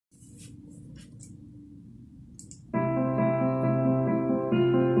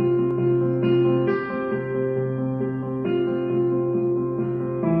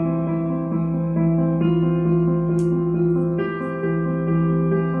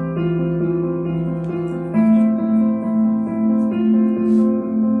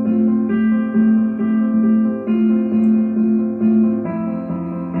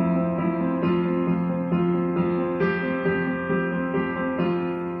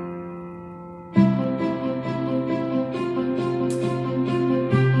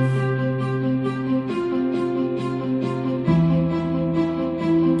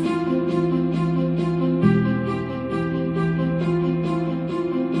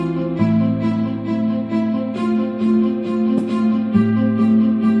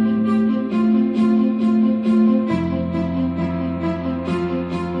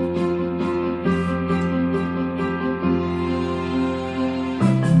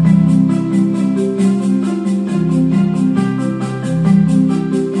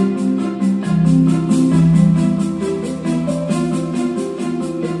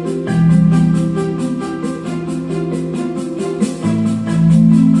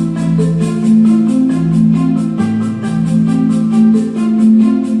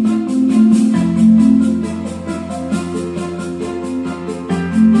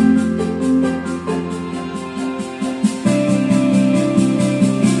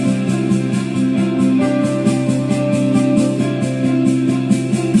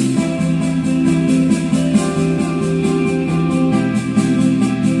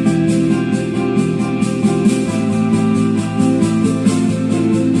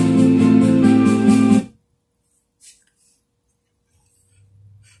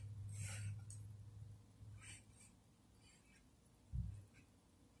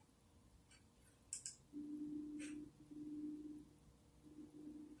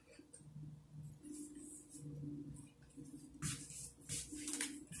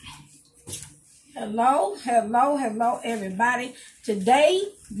Hello, hello, hello, everybody. Today,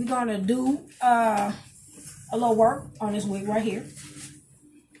 we're going to do a little work on this wig right here.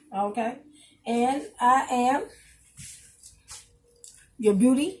 Okay. And I am your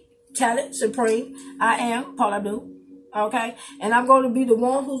beauty talent supreme. I am Paula Abdul. Okay. And I'm going to be the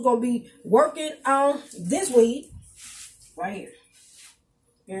one who's going to be working on this wig right here.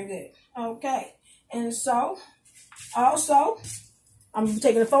 Very good. Okay. And so, also, I'm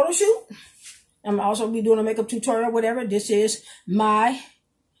taking a photo shoot. I'm also be doing a makeup tutorial, whatever. This is my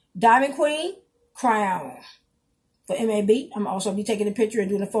Diamond Queen crown for MAB. I'm also be taking a picture and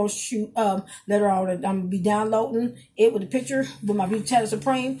doing a photo shoot later on. I'm going to be downloading it with a picture with my Beauty Talent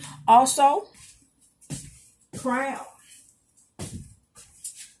Supreme. Also, crown.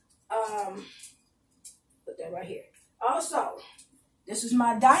 Put that right here. Also, this is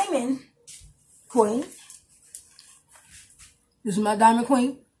my Diamond Queen. This is my Diamond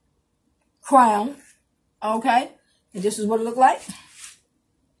Queen crown. Okay. And this is what it look like.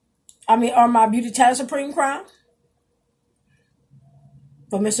 Or my Beauty Talent Supreme crown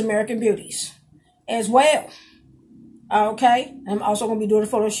for Miss American Beauties as well. Okay. I'm also going to be doing a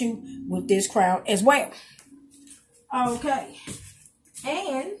photo shoot with this crown as well. Okay.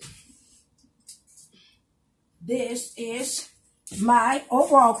 And this is my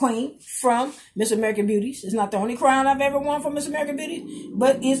overall queen from Miss American Beauties. It's not the only crown I've ever won from Miss American Beauty,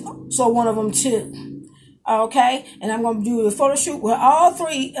 but it's also one of them too. Okay, and I'm going to do a photo shoot with all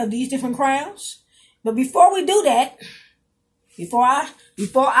three of these different crowns. But before we do that, before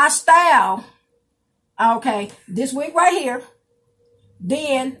I style, okay, this wig right here,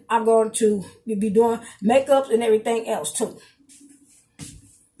 then I'm going to be doing makeup and everything else too.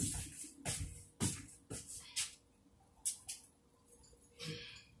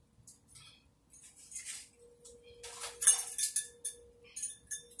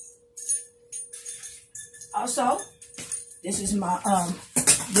 Also, this is my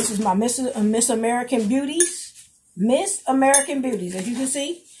Miss American Beauties. Miss American Beauties. As you can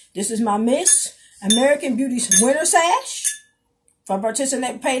see, this is my Miss American Beauties winter sash for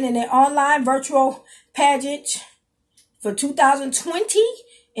participating in the online virtual pageant for 2020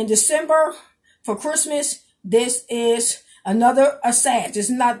 in December for Christmas. This is another sash. This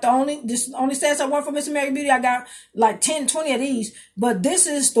is the only sash I won for Miss American Beauty. I got like 10, 20 of these. But this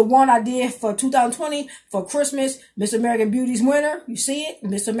is the one I did for 2020 for Christmas. Miss American Beauties winner. You see it?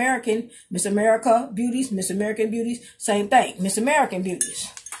 Miss America Beauties, Miss American Beauties. Same thing. Miss American Beauties.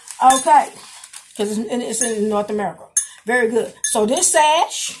 Okay. Because it's in North America. Very good. So this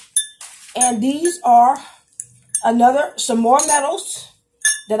sash and these are some more medals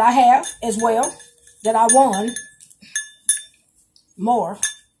that I have as well that I won. More.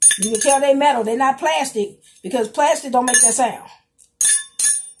 You can tell they metal. They're not plastic because plastic don't make that sound.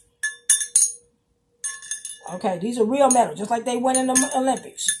 Okay, these are real metal, just like they win in the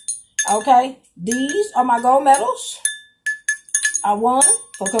Olympics. Okay, these are my gold medals. I won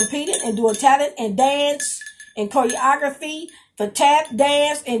for competing and doing talent and dance and choreography for tap,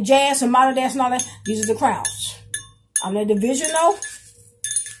 dance, and jazz and modern dance and all that. These are the crowns. I'm the Divisional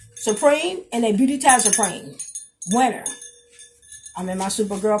Supreme and a Beauty Talent Supreme winner. I'm in my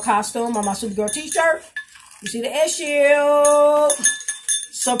Supergirl costume on my Supergirl t-shirt. You see the S-Shield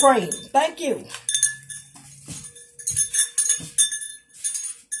Supreme. Thank you.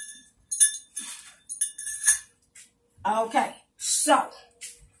 Okay, so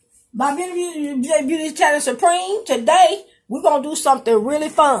my Beauty Talent Supreme, today we're going to do something really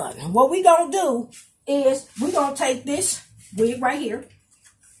fun. What we're going to do is we're going to take this wig right here.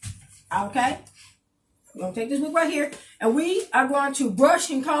 Okay. We're going to take this wig right here, and we are going to brush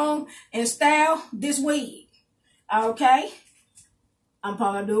and comb and style this wig. Okay? I'm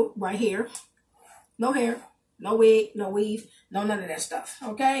Paula Abdul right here. No hair, no wig, no weave, no none of that stuff.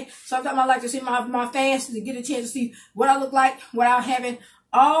 Okay? Sometimes I like to see my fans to get a chance to see what I look like without having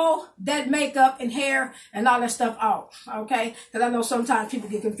all that makeup and hair and all that stuff off. Okay? Because I know sometimes people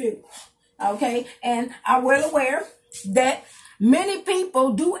get confused. Okay? And I'm well aware that many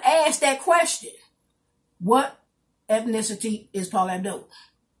people do ask that question. What ethnicity is Paula Abdul?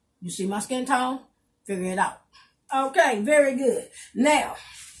 You see my skin tone? Figure it out. Okay, very good. Now,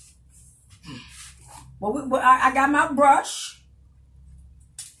 I got my brush.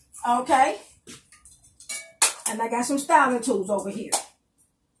 Okay. And I got some styling tools over here.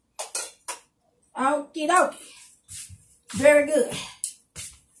 Okie dokie. Very good.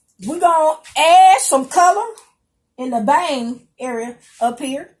 We're going to add some color in the bang area up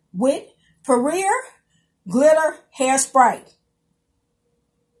here with Pureer Glitter Hairspray.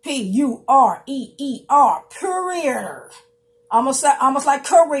 P-U-R-E-E-R. Pureer. Almost like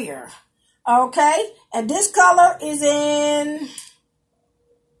career. Okay, and this color is in,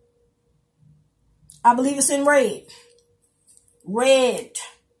 I believe it's in red. Red.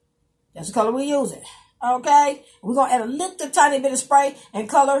 That's the color we're using. Okay, we're going to add a little tiny bit of spray and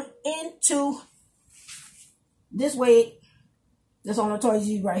color into this wig that's on the toys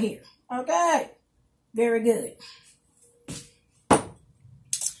right here. Okay, very good.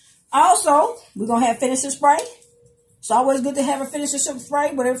 Also, we're going to have finishing spray. It's always good to have a finishing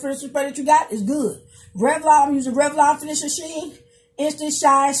spray. Whatever finishing spray that you got is good. Revlon, I'm using Revlon finishing sheen instant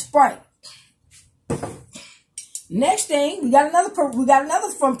shine spray. Next thing, we got another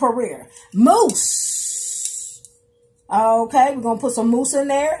from Pereira. Mousse. Okay, we're going to put some mousse in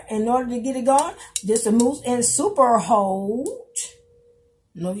there in order to get it going. This is mousse and super hold.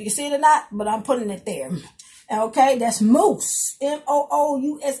 I don't know if you can see it or not, but I'm putting it there. Okay, that's mousse.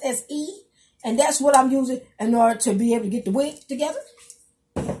 M-O-O-U-S-S-E. And that's what I'm using in order to be able to get the wig together.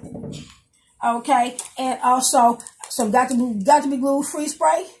 Okay, and also some got to be glue free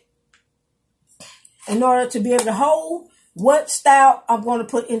spray in order to be able to hold what style I'm going to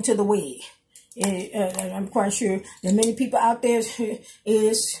put into the wig. And I'm quite sure that many people out there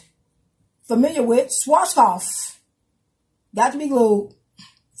is familiar with Schwarzkopf. Got to be glue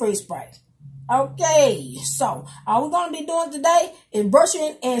free spray. Okay, so all we're going to be doing today is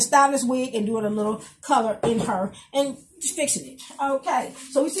brushing and styling this wig and doing a little color in her and just fixing it. Okay,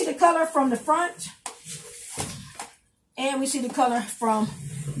 so we see the color from the front and we see the color from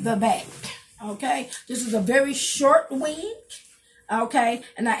the back. Okay, this is a very short wig. Okay,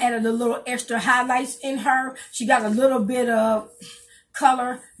 and I added a little extra highlights in her. She got a little bit of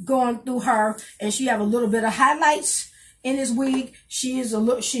color going through her and she have a little bit of highlights in this wig. She's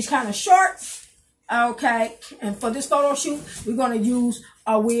kind of short. Okay, and for this photo shoot, we're going to use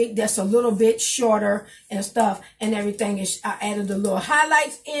a wig that's a little bit shorter and stuff and everything. I added a little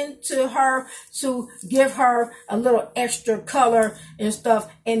highlights into her to give her a little extra color and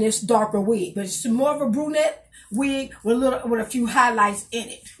stuff in this darker wig. But it's more of a brunette wig with a few highlights in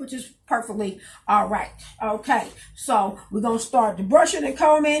it, which is perfectly all right. Okay, so we're going to start the brushing and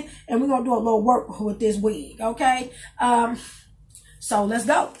combing, and we're going to do a little work with this wig. Okay, so let's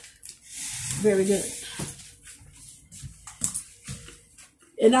go. Very good.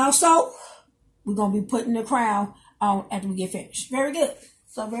 And also, we're going to be putting the crown on after we get finished. Very good.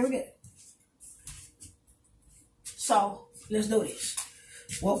 So, very good. So, let's do this.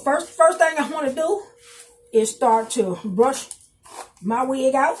 Well, first thing I want to do is start to brush my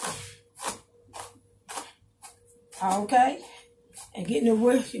wig out. Okay. And getting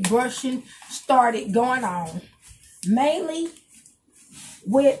the brushing started going on. Mainly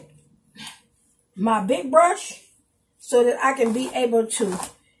with my big brush so that I can be able to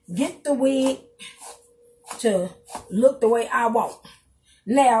get the wig to look the way I want.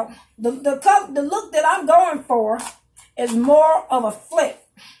 Now, the look that I'm going for is more of a flip.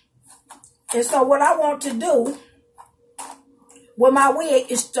 And so what I want to do with my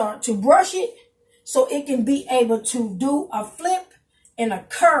wig is start to brush it so it can be able to do a flip and a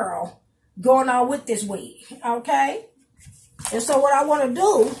curl going on with this wig. Okay? And so what I want to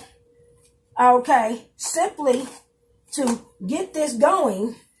do, okay, simply to get this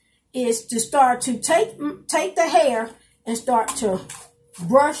going is to start to take the hair and start to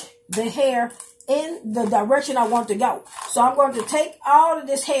brush the hair in the direction I want to go. So I'm going to take all of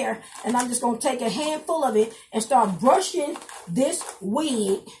this hair and I'm just going to take a handful of it and start brushing this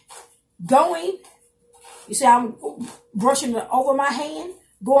wig going. You see, I'm brushing it over my hand,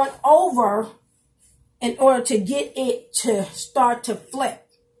 going over in order to get it to start to flip.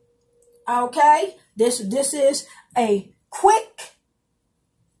 Okay, this is a quick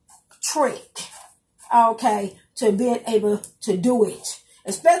trick, okay, to being able to do it,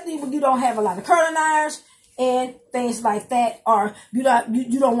 especially when you don't have a lot of curling irons and things like that, or you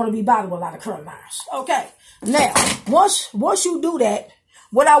don't want to be bothered with a lot of curling irons. Okay, now once you do that,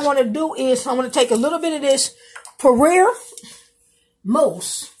 what I want to do is I'm going to take a little bit of this Pereira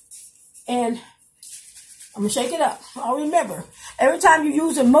mousse and I'm going to shake it up. I'll remember, every time you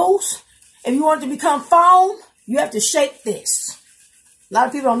use a mousse, if you want it to become foam, you have to shake this. A lot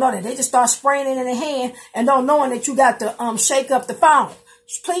of people don't know that. They just start spraying it in their hand and don't knowing that you got to shake up the foam.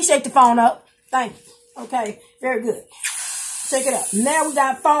 Please shake the foam up. Thank you. Okay, very good. Shake it up. Now we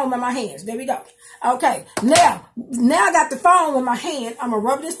got foam in my hands. There we go. Okay, now I got the foam in my hand. I'm going to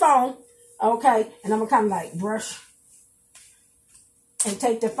rub this foam, okay, and I'm going to kind of like brush and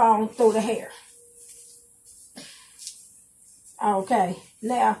take the foam through the hair. Okay,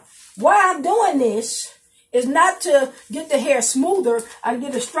 now why I'm doing this is not to get the hair smoother or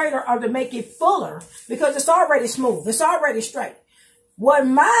get it straighter or to make it fuller, because it's already smooth. It's already straight. What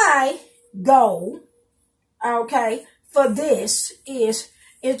my goal, okay, for this is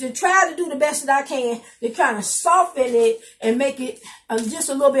to try to do the best that I can to kind of soften it and make it just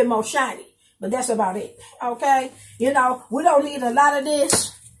a little bit more shiny. But that's about it, okay? You know, we don't need a lot of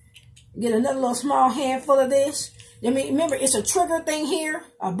this. Get another little small handful of this. I mean, remember, it's a trigger thing here,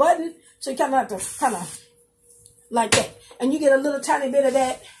 a button. So you kind of have to kind of like that. And you get a little tiny bit of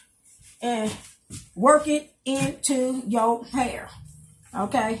that and work it into your hair,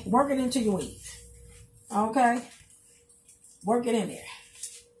 okay? Work it into your weave, okay? Work it in there.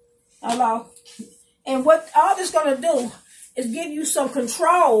 Hello? And what all this going to do is give you some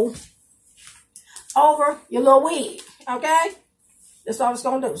control over your little wig, okay? That's all it's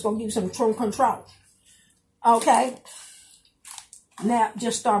going to do. It's going to give you some true control, okay? Now,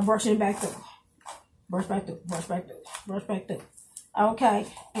 just start brushing it back through. Brush back through, brush back through, brush back through, okay?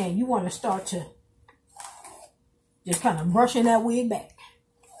 And you want to start to just kind of brushing that wig back.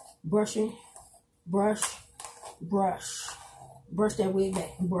 Brushing, brush, brush. Brush that wig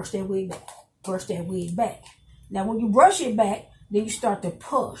back, brush that wig back, brush that wig back. Now, when you brush it back, then you start to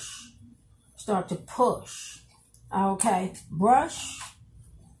push. Start to push. Okay, brush,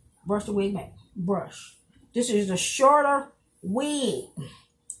 brush the wig back, brush. This is a shorter wig.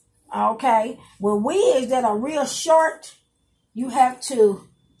 Okay, with wigs that are real short, you have to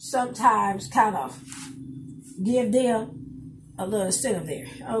sometimes kind of give them a little incentive there.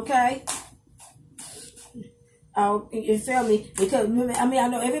 Okay. Oh, you feel me? Because, I mean, I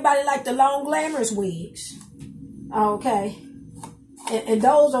know everybody like the long, glamorous wigs. Okay. And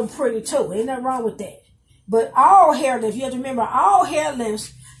those are pretty too. Ain't nothing wrong with that. But all hair lengths, you have to remember, all hair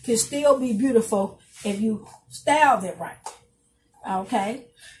lengths can still be beautiful if you style them right. Okay.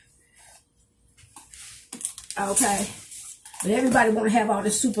 Okay. But everybody want to have all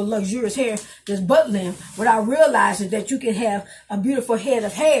this super luxurious hair, this butt length, without realizing that you can have a beautiful head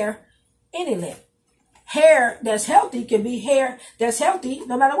of hair any length. Hair that's healthy can be hair that's healthy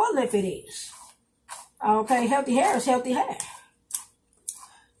no matter what length it is. Okay, healthy hair is healthy hair.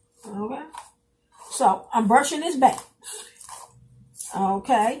 Okay, so I'm brushing this back.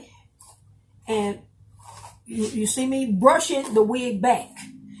 Okay, and you see me brushing the wig back.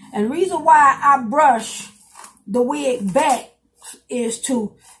 And the reason why I brush the wig back is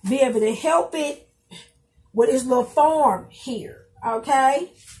to be able to help it with its little form here.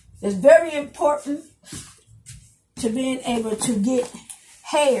 Okay, it's very important to being able to get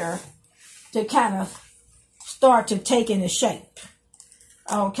hair to kind of start to take in a shape.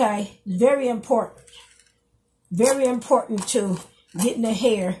 Okay, very important. Very important to getting the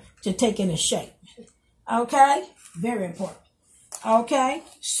hair to take in a shape. Okay, very important. Okay,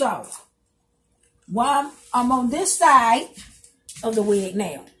 so while I'm on this side of the wig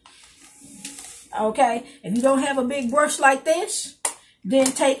now. Okay, if you don't have a big brush like this, then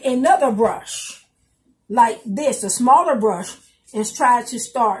take another brush like this, a smaller brush, and try to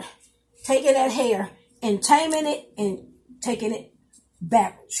start taking that hair and taming it and taking it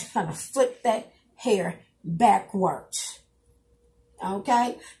backwards. Kind of flip that hair backwards.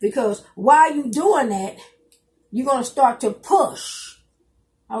 Okay? Because while you're doing that, you're going to start to push.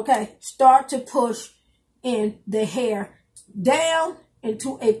 Okay? Start to push in the hair down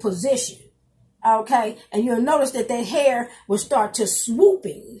into a position. Okay? And you'll notice that that hair will start to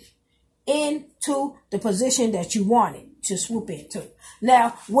swooping into the position that you want it to swoop into.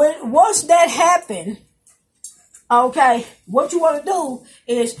 Now, once that happens, okay, what you want to do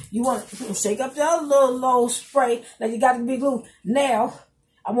is you want to shake up the other little spray like you got the big glue. Now,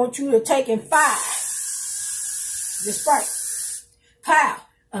 I want you to take and fire the spray. Pow.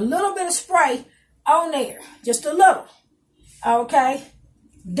 A little bit of spray on there. Just a little. Okay.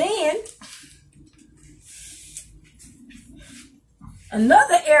 Then,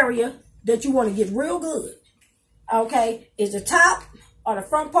 another area that you want to get real good, okay, is the top or the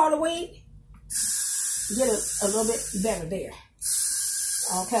front part of the wig. Get a little bit better there.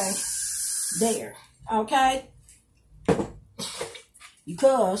 Okay. There. Okay.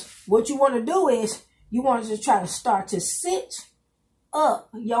 Because what you want to do is you want to try to start to sit up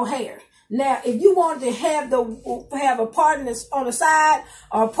your hair. Now, if you want to have a part on the side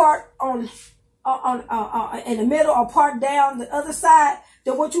or a part on in the middle or part down the other side,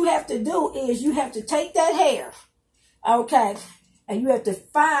 then what you have to do is you have to take that hair, okay, and you have to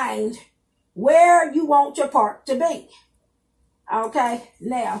find where you want your part to be. Okay,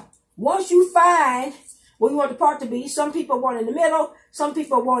 now, once you find where you want the part to be, some people want it in the middle, some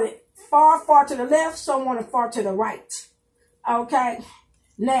people want it far to the left, some want it far to the right. Okay,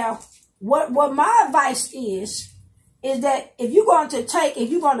 now, what my advice is that if you're going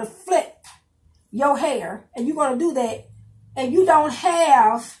to flip your hair, and you're going to do that, and you don't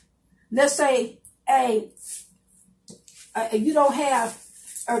have let's say you don't have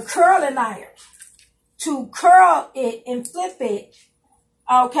a curling iron to curl it and flip it,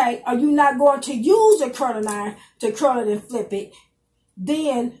 okay, or you're not going to use a curling iron to curl it and flip it,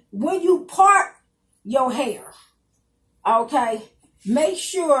 then when you part your hair, okay, make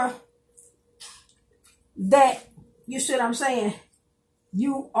sure that, you see what I'm saying,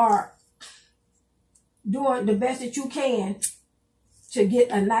 you are doing the best that you can to get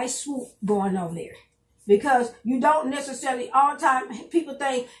a nice swoop going over there. Because you don't necessarily, all the time, people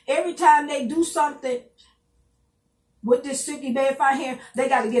think every time they do something with this silky baby fine hair, they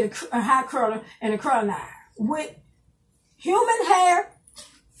got to get a high curler and a curling iron. With human hair,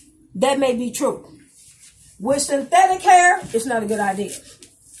 that may be true. With synthetic hair, it's not a good idea.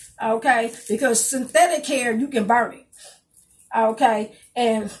 Okay? Because synthetic hair, you can burn it. Okay?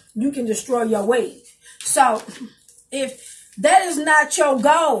 And you can destroy your wig. So, if that is not your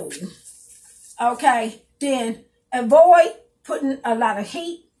goal, okay, then avoid putting a lot of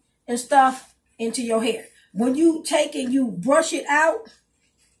heat and stuff into your hair. When you take and you brush it out,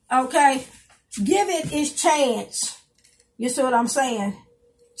 okay, give it its chance, you see what I'm saying,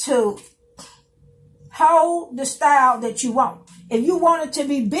 to hold the style that you want. If you want it to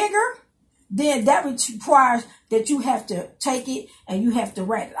be bigger, then that requires that you have to take it and you have to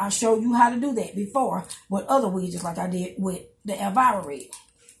rat it. I'll show you how to do that before with other wigs, just like I did with the Elvira wig.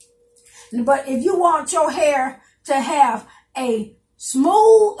 But if you want your hair to have a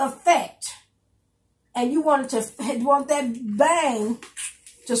smooth effect and you want that bang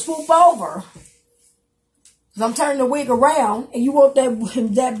to swoop over, because I'm turning the wig around and you want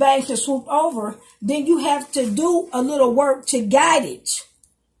that bang to swoop over, then you have to do a little work to guide it,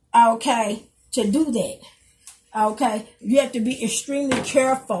 okay, to do that, okay. You have to be extremely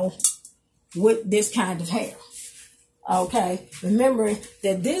careful with this kind of hair, okay. Remember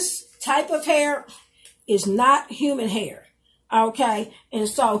that this type of hair is not human hair, okay. And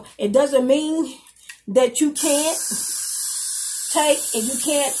so it doesn't mean that you can't take and you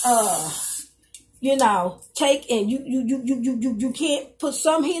can't take and you can't put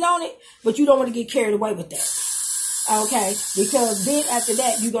some heat on it, but you don't want to get carried away with that, okay, because then after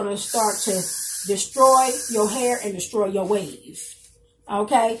that you're going to start to destroy your hair and destroy your waves,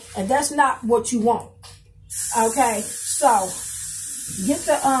 okay, and that's not what you want, okay. So get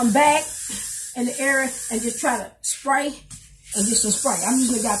the bag in the area and just try to spray and get some spray. I'm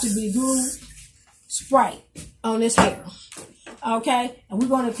usually got to be good spray on this hair, okay, and we're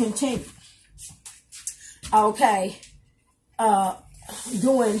going to continue, okay,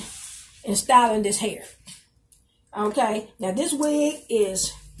 doing and styling this hair, okay. Now this wig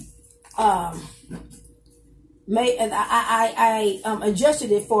is made, and I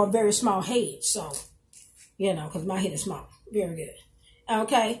adjusted it for a very small head, so because my head is small. Very good.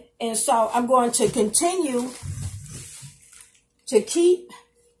 Okay, and so I'm going to continue to keep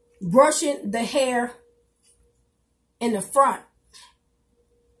brushing the hair in the front,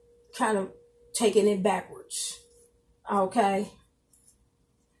 kind of taking it backwards, okay,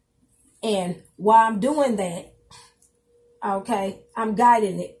 and while I'm doing that, okay, I'm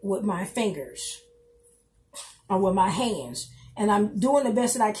guiding it with my fingers or with my hands, and I'm doing the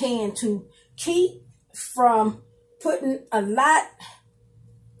best that I can to keep from putting a lot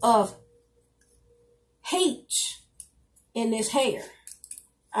of heat in this hair,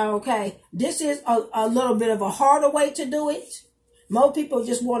 okay. This is a little bit of a harder way to do it. Most people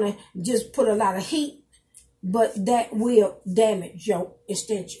just want to just put a lot of heat, but that will damage your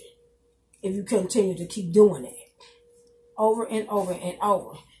extension if you continue to keep doing it over and over and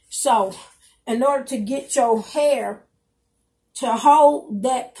over. So in order to get your hair to hold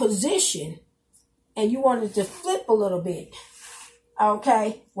that position, and you want it to flip a little bit,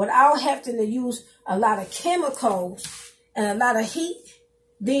 okay, without having to use a lot of chemicals and a lot of heat,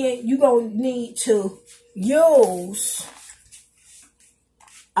 then you're going to need to use,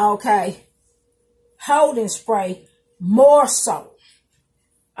 okay, holding spray more so,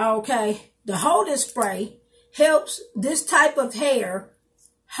 okay. The holding spray helps this type of hair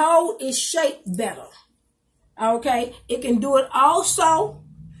hold its shape better, okay. It can do it also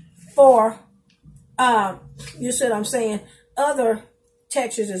for you see what I'm saying, other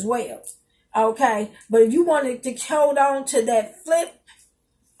textures as well, okay. But if you wanted to hold on to that flip,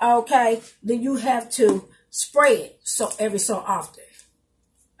 okay, then you have to spray it so every so often,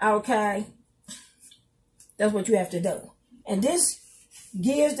 okay. That's what you have to do, and this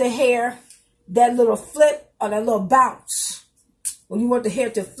gives the hair that little flip or that little bounce when you want the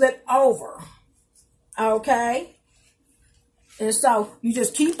hair to flip over, okay. And so you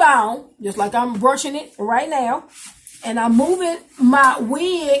just keep on, just like I'm brushing it right now. And I'm moving my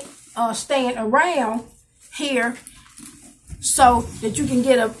wig staying around here so that you can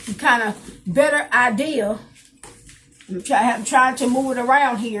get a kind of better idea. I'm trying to move it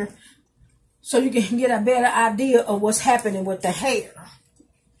around here so you can get a better idea of what's happening with the hair.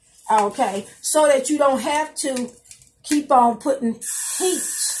 Okay, so that you don't have to keep on putting heat,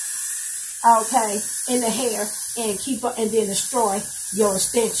 okay, in the hair and and then destroy your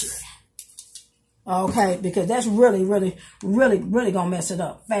extension. Okay, because that's really gonna mess it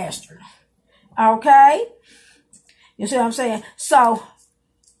up faster. Okay, you see what I'm saying? So,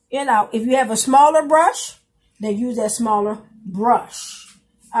 if you have a smaller brush, then use that smaller brush.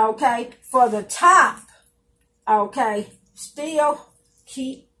 Okay, for the top, okay, still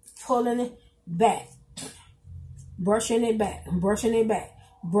keep pulling it back, brushing it back, brushing it back,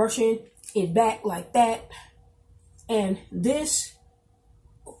 brushing it back like that. And this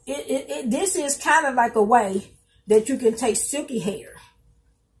is kind of like a way that you can take silky hair,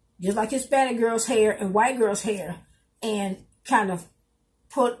 just like Hispanic girls' hair and white girls' hair, and kind of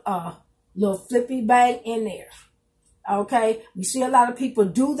put a little flippy bang in there. Okay, we see a lot of people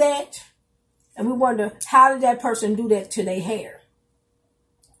do that, and we wonder, how did that person do that to their hair?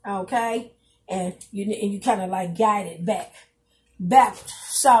 Okay, and you kind of like guide it backwards.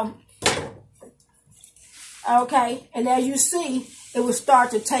 So, okay, and as you see, it will start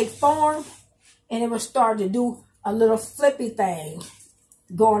to take form, and it will start to do a little flippy thing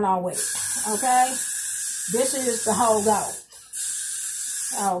going on with it. Okay, this is the whole goal.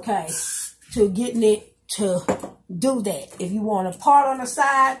 Okay, to getting it to do that. If you want a part on the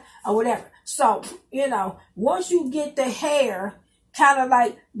side or whatever. So, once you get the hair kind of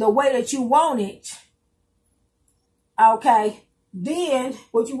like the way that you want it, okay, then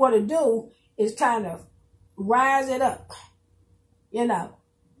what you want to do is kind of rise it up,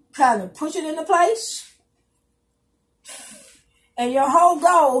 kind of push it into place. And your whole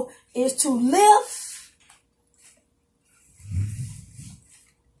goal is to lift,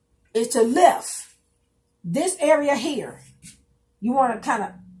 this area here. You want to kind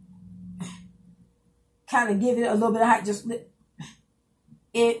of give it a little bit of height, just lift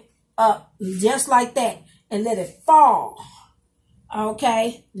it up just like that, and let it fall.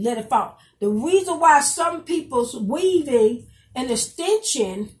 Okay, let it fall. The reason why some people's weaving and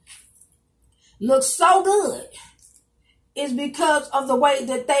extension looks so good is because of the way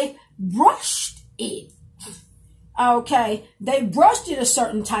that they brushed it. Okay, they brushed it a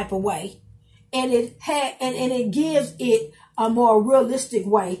certain type of way, and it gives it a more realistic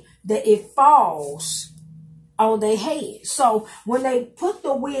way that it falls on their head. So when they put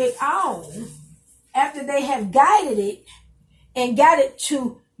the wig on, after they have guided it and got it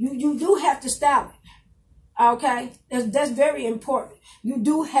to, you do have to style it. Okay, that's very important. You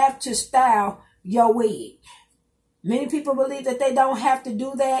do have to style your wig. Many people believe that they don't have to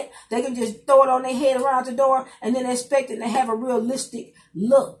do that. They can just throw it on their head around the door and then expect it to have a realistic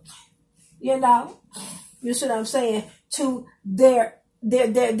look. You see what I'm saying? To their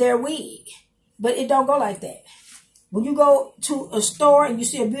wig. But it don't go like that. When you go to a store and you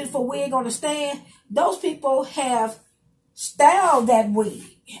see a beautiful wig on the stand, those people have styled that wig,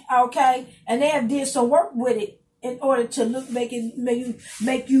 okay? And they have did some work with it in order to make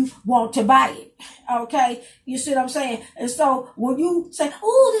you want to buy it, okay? You see what I'm saying? And so when you say,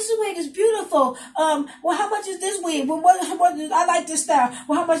 "Oh, this wig is beautiful," well, how much is this wig? Well, what I like this style.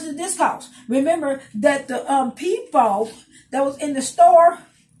 Well, how much does this cost? Remember that the people that was in the store,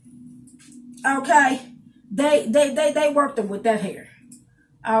 okay, they worked them with that hair.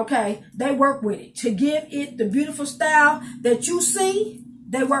 Okay, they work with it to give it the beautiful style that you see.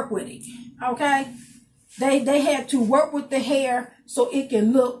 They work with it. Okay, they had to work with the hair so it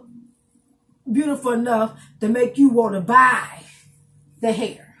can look beautiful enough to make you want to buy the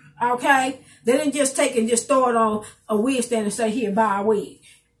hair. Okay, they didn't just take and just throw it on a wig stand and say, "Here, buy a wig."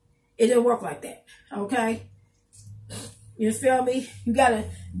 It didn't work like that. Okay, you feel me? You gotta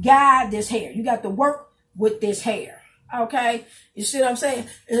guide this hair. You got to work with this hair. Okay, you see what I'm saying?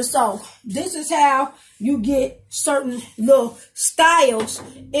 And so this is how you get certain little styles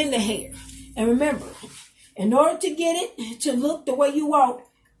in the hair. And remember, in order to get it to look the way you want,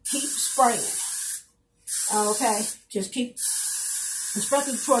 keep spraying. Okay, just keep,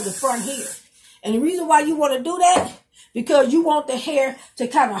 especially toward the front here. And the reason why you want to do that, because you want the hair to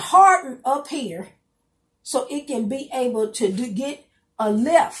kind of harden up here so it can be able to get a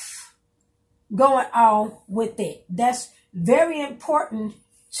lift going on with it. That's very important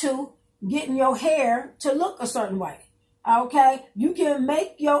to getting your hair to look a certain way. Okay, you can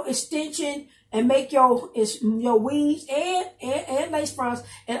make your extension and make your weaves and lace fronts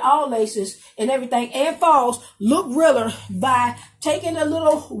and all laces and everything and falls look realer by taking a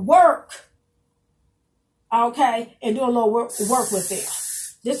little work, okay, and doing a little work with it.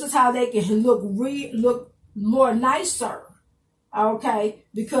 This is how they can look more nicer, okay,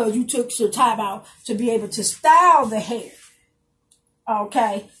 because you took your time out to be able to style the hair.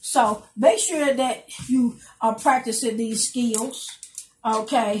 Okay, so make sure that you are practicing these skills,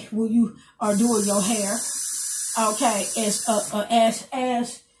 okay, when you are doing your hair, okay, as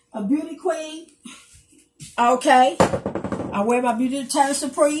a beauty queen, okay. I wear my Beauty Talent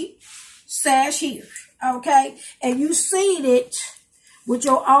Supreme sash here, okay, and you seen it with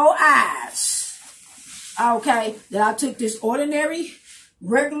your own eyes, okay, that I took this ordinary,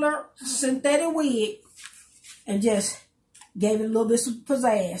 regular synthetic wig and just gave it a little bit of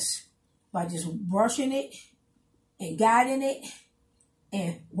pizzazz by just brushing it and guiding it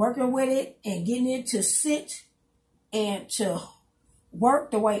and working with it and getting it to sit and to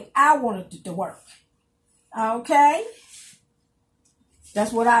work the way I wanted it to work. Okay?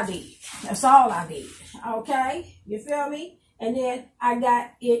 That's what I did. That's all I did. Okay? You feel me? And then I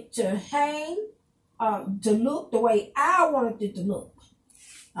got it to hang, to look the way I wanted it to look.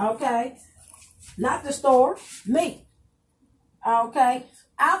 Okay? Not the store, me. Okay,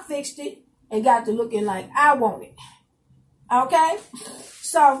 I fixed it and got to looking like I want it. Okay,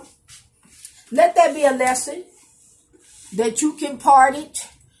 so let that be a lesson that you can part it.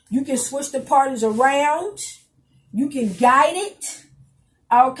 You can switch the parties around. You can guide it.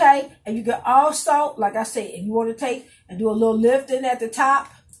 Okay, and you can also, like I said, if you want to take and do a little lifting at the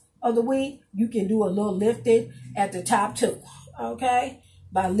top of the wig, you can do a little lifting at the top too. Okay,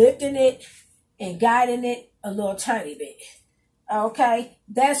 by lifting it and guiding it a little tiny bit. Okay,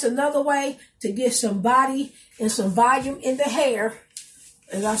 that's another way to get some body and some volume in the hair.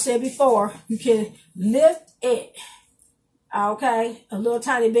 As I said before, you can lift it, okay, a little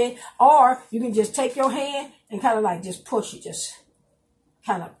tiny bit, or you can just take your hand and kind of like just push it, just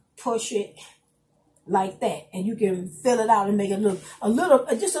kind of push it like that, and you can fill it out and make it look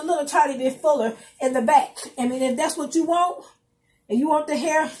just a little tiny bit fuller in the back. I mean, if that's what you want, and you want the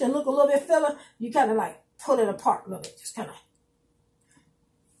hair to look a little bit fuller, you kind of like pull it apart a little bit, just kind of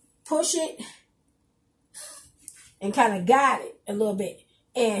push it and kind of guide it a little bit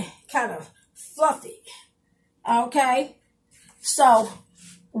and kind of fluff it. Okay, so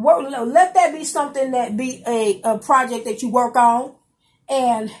let that be something that be a project that you work on.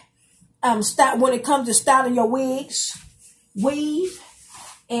 And when it comes to styling your wigs, weave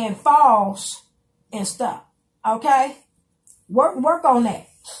and falls and stuff, okay, work on that.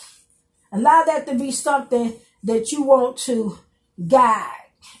 Allow that to be something that you want to guide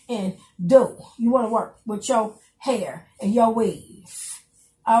and do. You want to work with your hair and your weave.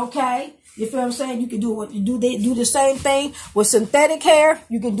 Okay? You feel what I'm saying? You can do the same thing with synthetic hair.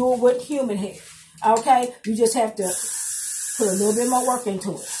 You can do it with human hair. Okay? You just have to put a little bit more work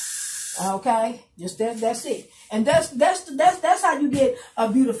into it. Okay? Just that's it. And that's how you get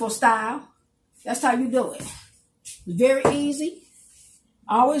a beautiful style. That's how you do it. Very easy.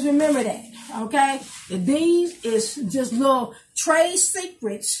 Always remember that, okay? These is just little trade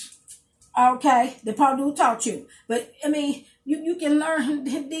secrets, okay, that Paula Abdul taught you. But, I mean, you can learn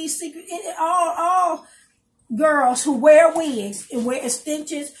these secrets. All girls who wear wigs and wear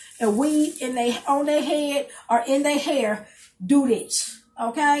extensions and weave on their head or in their hair do this,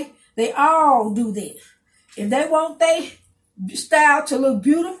 okay? They all do this. If they want their style to look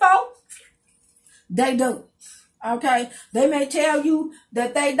beautiful, they do. Okay, they may tell you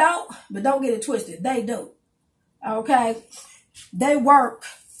that they don't, but don't get it twisted. They do. Okay, they work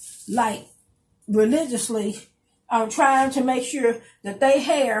like religiously on trying to make sure that their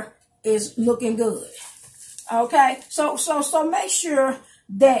hair is looking good. Okay, so make sure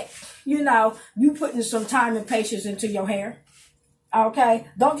that you putting some time and patience into your hair. Okay,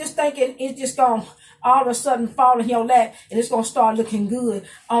 don't just think it's just gonna all of a sudden fall in your lap and it's gonna start looking good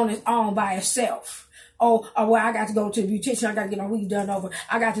on its own by itself. Oh, well, I got to go to the beautician. I got to get my wig done over.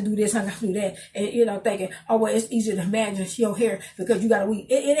 I got to do this. I got to do that. And, thinking, oh, well, it's easy to manage your hair because you got a wig.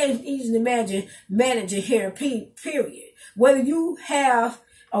 It ain't easy to manage your hair, period. Whether you have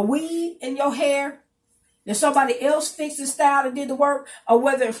a weave in your hair and somebody else fixed the style and did the work, or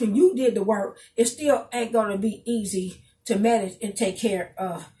whether if you did the work, it still ain't going to be easy to manage and take care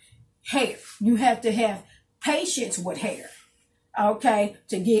of hair. You have to have patience with hair, okay,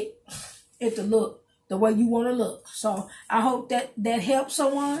 to get it to look the way you want to look. So I hope that helps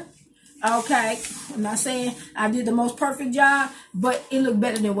someone. Okay, I'm not saying I did the most perfect job, but it looked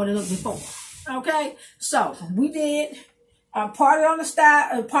better than what it looked before. Okay, so we did a part on the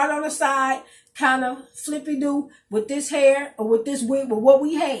side, kind of flippy-do with this hair or with this wig, with what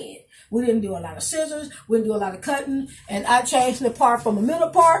we had. We didn't do a lot of scissors. We didn't do a lot of cutting. And I changed the part from a middle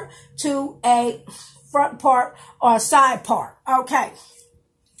part to a front part or a side part. Okay.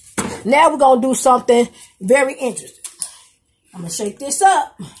 Now we're going to do something very interesting. I'm going to shake this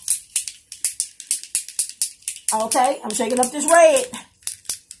up. Okay. I'm shaking up this red.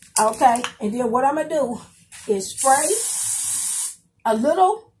 Okay. And then what I'm going to do is spray a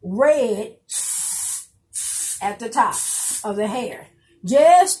little red at the top of the hair,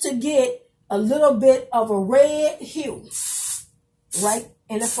 just to get a little bit of a red hue right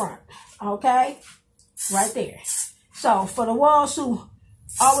in the front. Okay, right there. So for the ones who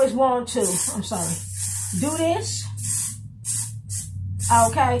always want to, do this,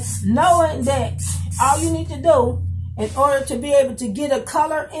 okay, knowing that all you need to do in order to be able to get a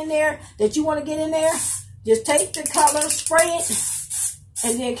color in there that you want to get in there, just take the color, spray it,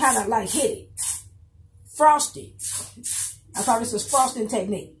 and then kind of like hit it. Frost it. I call this a frosting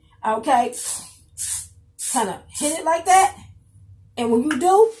technique. Okay? Kind of hit it like that. And when you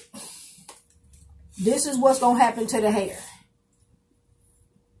do, this is what's going to happen to the hair.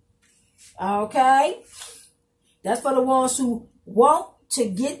 Okay? That's for the ones who want to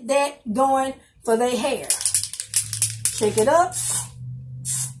get that going for their hair. Shake it up.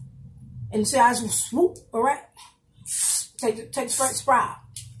 And see how it's swoop, all right? Take the front sprout.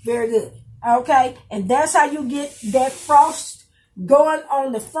 Very good. Okay? And that's how you get that frost going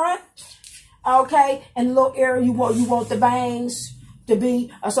on the front. Okay? And the little area you want the bangs to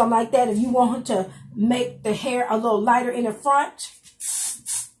be or something like that. If you want to make the hair a little lighter in the front,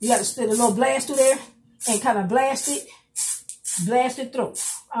 you got to stick a little blast through there and kind of blast it through.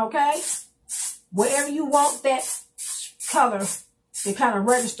 Okay? Wherever you want that color to kind of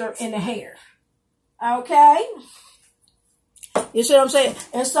register in the hair. Okay? You see what I'm saying?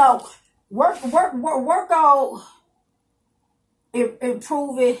 And so work on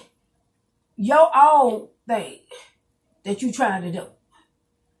improving your own thing that you're trying to do.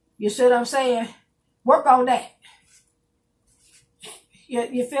 You see what I'm saying? Work on that.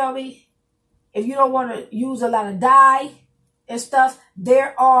 You feel me? If you don't want to use a lot of dye and stuff,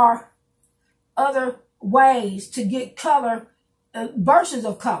 there are other ways to get color, bursts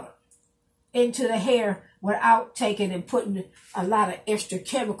of color into the hair without taking and putting a lot of extra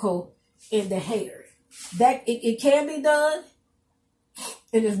chemical in the hair. That it can be done.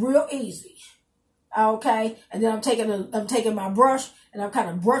 It is real easy. Okay, and then I'm taking my brush and I'm kind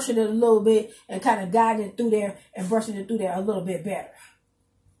of brushing it a little bit and kind of guiding it through there and brushing it through there a little bit better.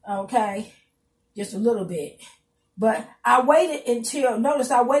 Okay, just a little bit. But I waited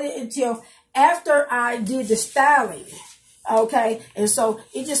until after I did the styling. Okay, and so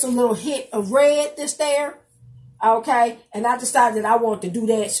it's just a little hit of red that's there. Okay, and I decided that I want to do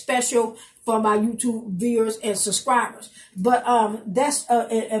that special for my YouTube viewers and subscribers. But that's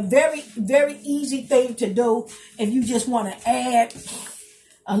a very, very easy thing to do if you just want to add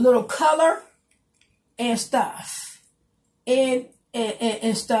a little color and stuff and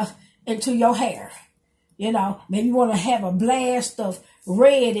stuff into your hair. You know, maybe you want to have a blast of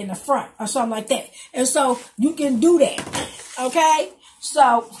red in the front or something like that. And so you can do that. Okay?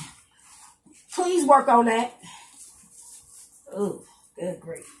 So please work on that. Oh, good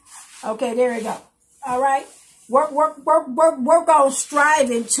grief. Okay, there we go. All right. Work on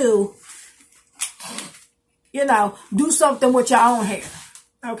striving to, do something with your own hair.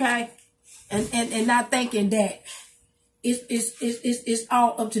 Okay? And not thinking that it's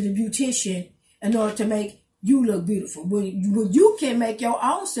all up to the beautician in order to make you look beautiful. Well, you can make your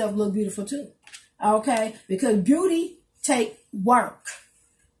own self look beautiful too. Okay? Because beauty take work.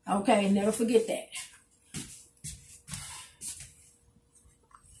 Okay? Never forget that.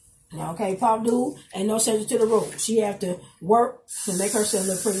 Okay, Paula Abdul ain't no stranger to the rule. She have to work to make herself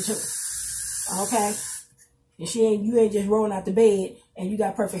look pretty too. Okay? And you ain't just rolling out the bed and you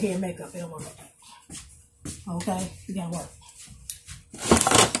got perfect hair and makeup. It don't work like that. Okay? You gotta work.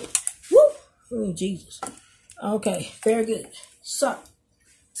 Woo! Oh, Jesus. Okay, very good. So,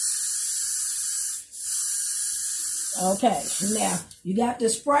 okay, now you got the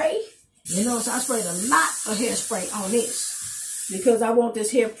spray. You notice I sprayed a lot of hairspray on this because I want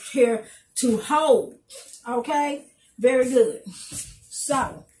this hair to hold. Okay, very good.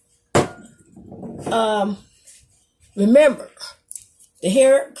 So, remember the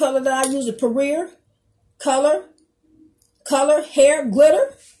hair color that I use is Perrier color hair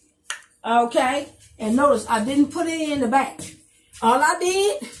glitter. Okay, and notice I didn't put it in the back. All I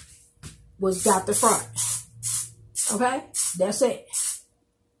did was got the front. Okay, that's it.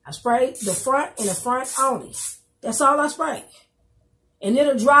 I sprayed the front and the front only. That's all I sprayed. And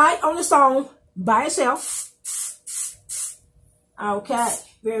it'll dry on its own by itself. Okay,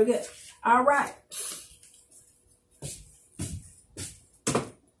 very good. All right.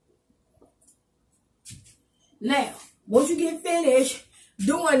 Now, once you get finished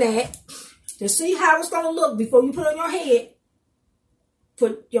doing that, to see how it's going to look before you put on your head,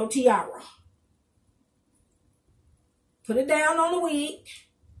 put your tiara. Put it down on the wig.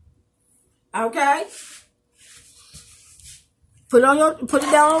 Okay? Put it down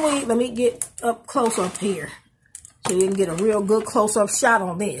on the wig. Let me get up close up here so you can get a real good close-up shot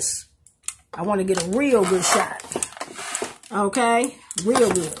on this. I want to get a real good shot. Okay?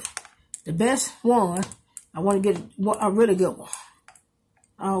 Real good. The best one. I want to get a really good one.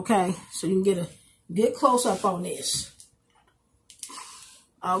 Okay? So you can get a good close-up on this.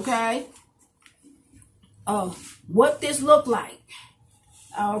 Okay? What this look like.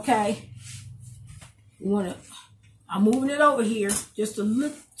 Okay? I'm moving it over here just a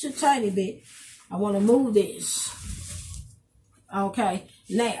little tiny bit. I want to move this. Okay?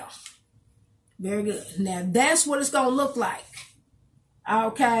 Now. Very good. Now, that's what it's going to look like.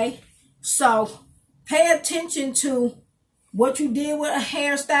 Okay? So, pay attention to what you did with a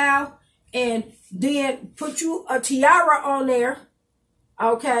hairstyle and then put you a tiara on there.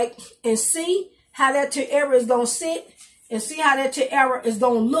 Okay? And see how that tiara is going to sit and see how that tiara is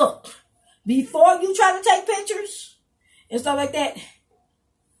going to look. Before you try to take pictures and stuff like that,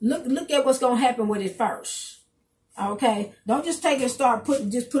 look at what's going to happen with it first. Okay? Don't just take it and start put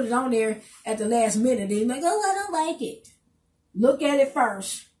it on there at the last minute. Then like, oh, I don't like it. Look at it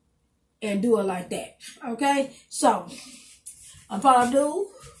first and do it like that. Okay? So, I'm Paula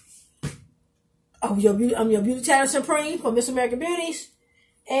Abdul. I'm your beauty talent supreme for Miss American Beauties.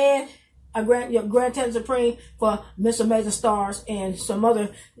 And your Grand Talent Supreme for Miss Amazing Stars and some other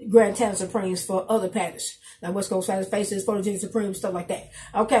Grand Talent Supremes for other patterns. Like West Coast Faces, Photoshoot Supreme, stuff like that.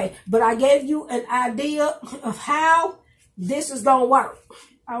 Okay, but I gave you an idea of how this is going to work.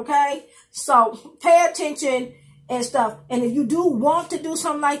 Okay, so pay attention and stuff. And if you do want to do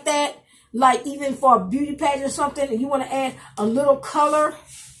something like that, like even for a beauty pageant or something, and you want to add a little color,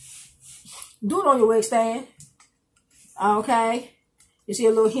 do it on your wig stand. Okay. You see a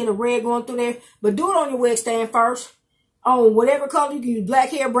little hint of red going through there. But do it on your wig stand first. On whatever color. You can use black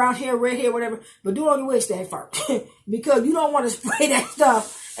hair, brown hair, red hair, whatever. But do it on your wig stand first. Because you don't want to spray that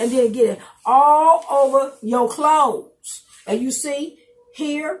stuff and then get it all over your clothes. And you see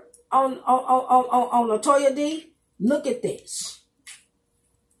here on Latoya D, look at this.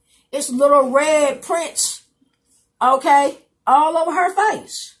 It's little red prints. Okay. All over her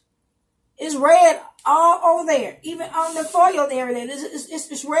face. It's red all over there. Even on the foil area,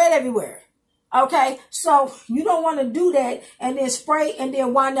 it's red everywhere. Okay, so you don't want to do that and then spray and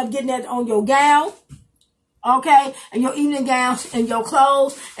then wind up getting that on your gown. Okay, and your evening gowns and your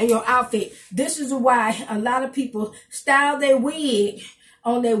clothes and your outfit. This is why a lot of people style their wig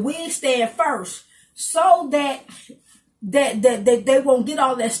on their wig stand first, so that they won't get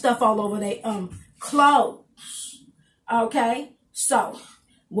all that stuff all over their clothes. Okay, so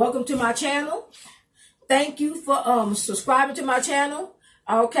welcome to my channel. Thank you for subscribing to my channel.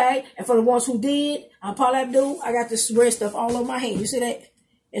 Okay. And for the ones who did, I'm Paula Abdul. I got this red stuff all over my hand. You see that?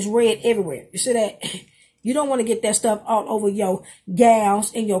 It's red everywhere. You see that? You don't want to get that stuff all over your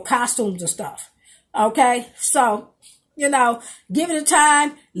gowns and your costumes and stuff. Okay. So, give it a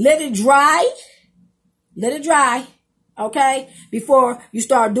time. Let it dry. Let it dry. Okay. Before you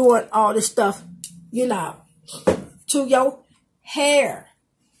start doing all this stuff, to your hair.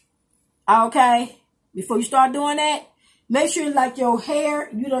 Okay. Before you start doing that, make sure like your hair,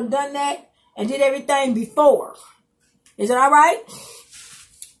 you done that and did everything before. Is it all right?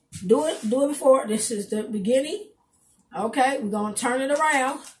 Do it before. This is the beginning. Okay, we're going to turn it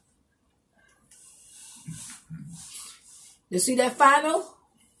around. You see that final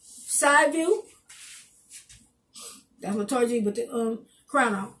side view? That's what I told you with the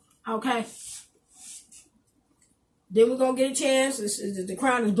crown on. Okay. Then we're going to get a chance. The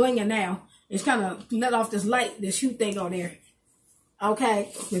crown is blinging now. It's kind of let off this light, this hue thing on there.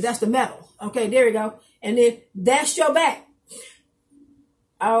 Okay. That's the metal. Okay. There we go. And then that's your back.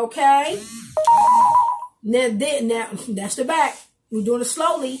 Okay. Now that's the back. We're doing it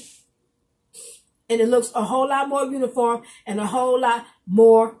slowly. And it looks a whole lot more uniform and a whole lot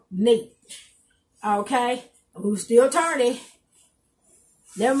more neat. Okay. We're still turning.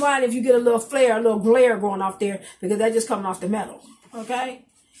 Never mind if you get a little flare, a little glare going off there, because that's just coming off the metal. Okay.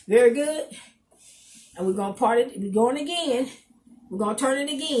 Very good. And we're going to part it. We're going again. We're going to turn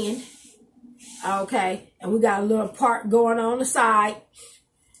it again. Okay. And we got a little part going on the side.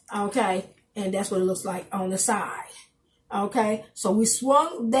 Okay. And that's what it looks like on the side. Okay. So we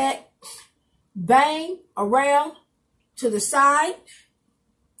swung that bang around to the side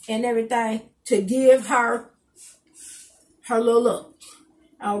and everything to give her little look.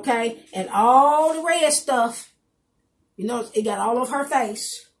 Okay? And all the red stuff, you know, it got all of her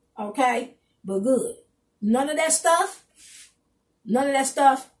face. Okay? But good. None of that stuff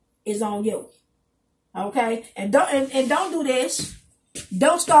is on you. Okay? And don't do this.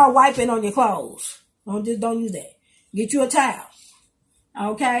 Don't start wiping on your clothes. Don't use that. Get you a towel.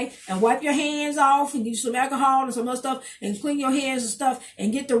 Okay? And wipe your hands off and get you some alcohol and some other stuff and clean your hands and stuff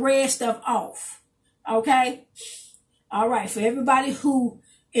and get the red stuff off. Okay? All right. For everybody who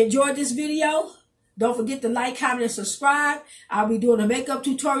enjoyed this video, don't forget to like, comment, and subscribe. I'll be doing a makeup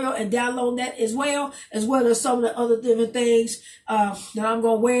tutorial and download that as well as some of the other different things that I'm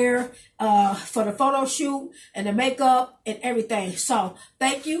going to wear for the photo shoot and the makeup and everything. So,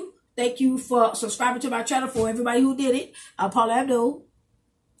 thank you. Thank you for subscribing to my channel. For everybody who did it, I'm Paula Abdul.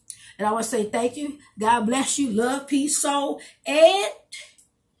 And I want to say thank you. God bless you. Love, peace, soul, and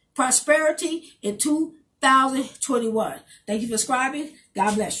prosperity in 2021. Thank you for subscribing.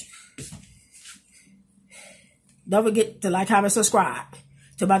 God bless you. Don't forget to like, comment, subscribe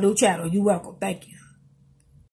to my new channel. You're welcome. Thank you.